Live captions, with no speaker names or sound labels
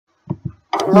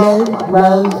Live,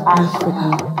 love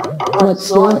Africa. What's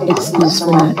your excuse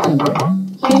for not coming?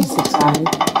 Please subscribe.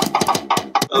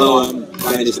 Hello,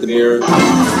 my name is Demir.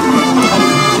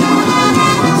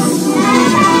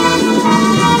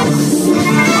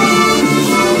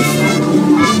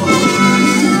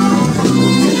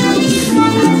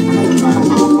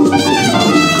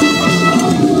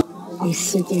 I'm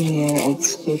sitting here at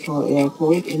Schiphol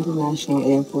Airport, International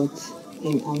Airport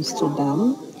in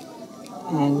Amsterdam,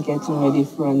 and getting ready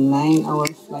for a 9-hour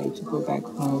flight to go back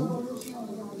home.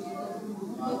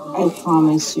 I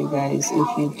promise you guys,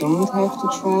 if you don't have to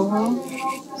travel,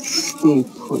 stay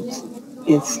put.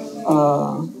 It's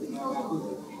a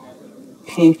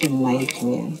paper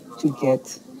nightmare to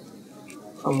get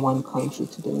from one country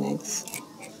to the next.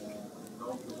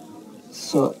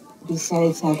 So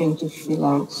besides having to fill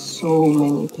out so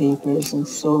many papers and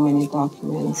so many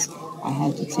documents, I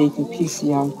had to take a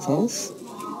PCR test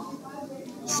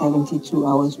 72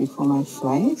 hours before my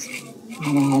flight,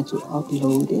 and I had to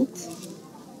upload it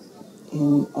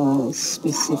in on a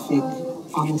specific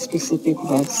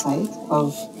website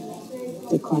of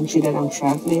the country that I'm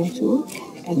traveling to,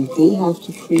 and they have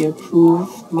to pre-approve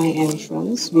my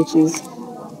entrance, which is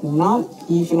not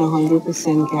even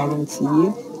 100%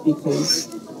 guaranteed because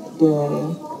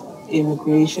the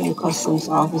immigration customs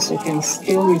officer can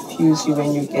still refuse you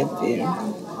when you get there.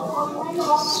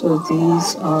 So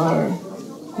these are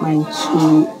my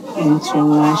two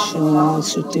international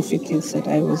certificates that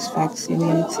I was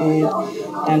vaccinated,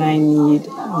 and I need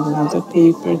another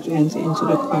paper to enter into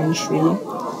the country.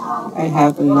 I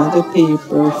have another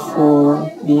paper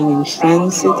for being in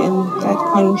transit in that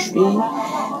country,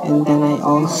 and then I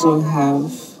also have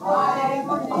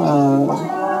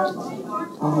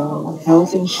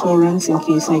health insurance in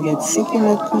case I get sick in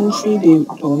that country. They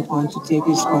don't want to take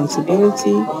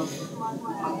responsibility.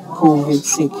 COVID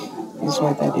sick is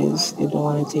what that is. They don't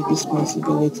want to take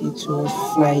responsibility to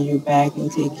fly you back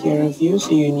and take care of you,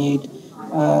 so you need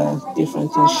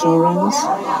different insurance.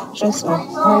 Just a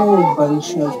whole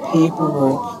bunch of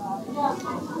paperwork.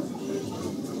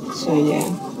 So yeah,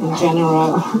 in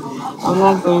general, I'm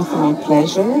not going for my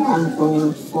pleasure. I'm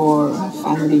going for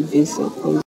family visit.